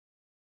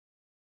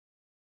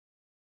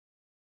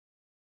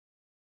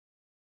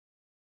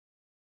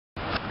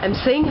I'm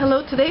saying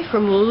hello today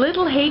from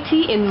Little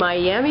Haiti in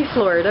Miami,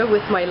 Florida with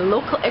my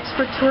local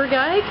expert tour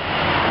guide,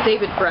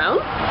 David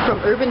Brown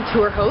from Urban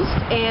Tour Host,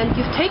 and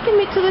you've taken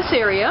me to this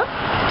area,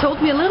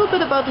 told me a little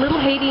bit about Little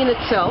Haiti in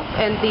itself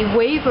and the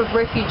wave of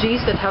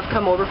refugees that have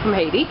come over from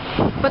Haiti,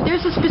 but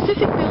there's a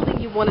specific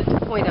building you wanted to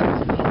point out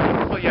to me.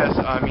 Well, yes,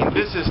 I mean,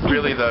 this is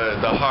really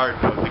the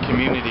heart of the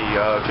community,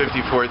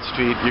 54th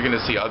Street. You're going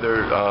to see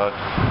other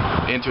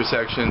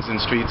intersections and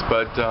streets,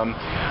 but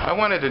I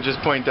wanted to just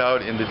point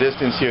out in the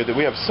distance here that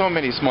we have so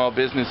many small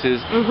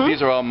businesses. These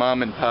are all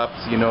mom and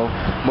pops, you know.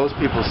 Most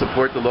people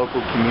support the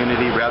local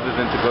community rather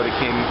than to go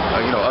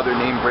to other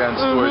name brand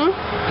stores.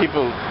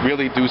 People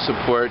really do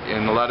support,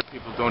 and a lot of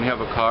people don't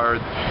have a car.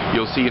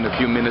 You'll see in a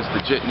few minutes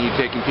the jitney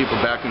taking people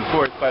back and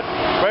forth, but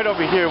right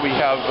over here we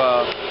have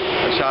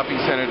a shopping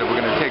center that we're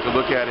going to take a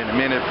look at in a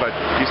minute, but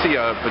you see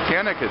a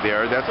botanica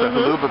there. That's the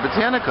Haluba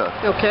Botanica.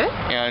 Okay.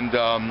 And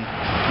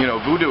you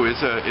know, voodoo is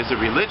a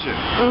religion,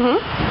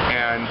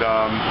 and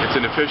it's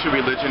an official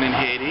religion in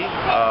Haiti,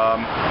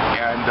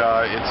 and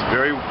it's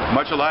very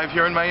much alive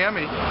here in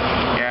Miami.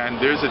 And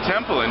there's a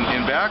temple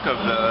in back of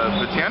the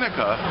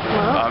botanica.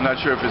 I'm not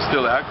sure if it's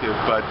still active,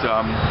 but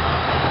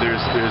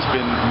there's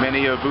been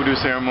many a voodoo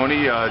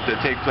ceremony that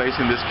take place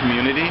in this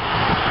community,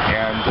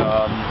 and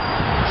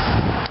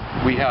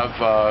we have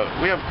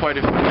quite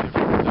a few different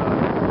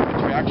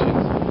attractions.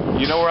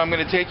 You know where I'm going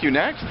to take you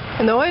next?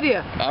 No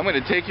idea. I'm going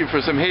to take you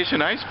for some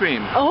Haitian ice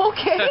cream. Oh,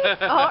 okay.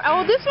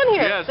 Oh, this one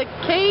here. Yes. The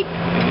cake.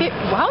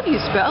 How do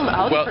you spell?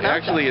 How do you pronounce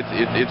actually, that?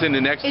 it's in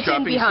the next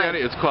shopping center.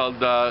 It's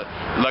called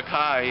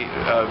Lakai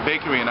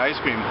Bakery and Ice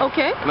Cream.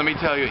 Okay. Let me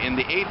tell you, in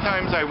the 8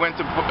 times I went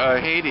to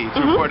Haiti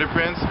through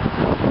Port-au-Prince,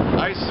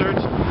 I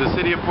searched the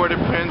city of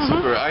Port-au-Prince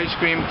for ice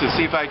cream to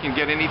see if I can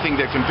get anything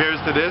that compares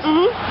to this.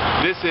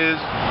 This is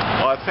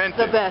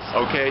authentic. The best.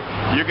 Okay?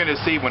 You're going to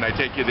see when I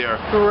take you there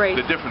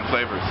the different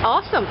flavors.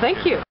 Awesome.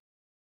 Thank you.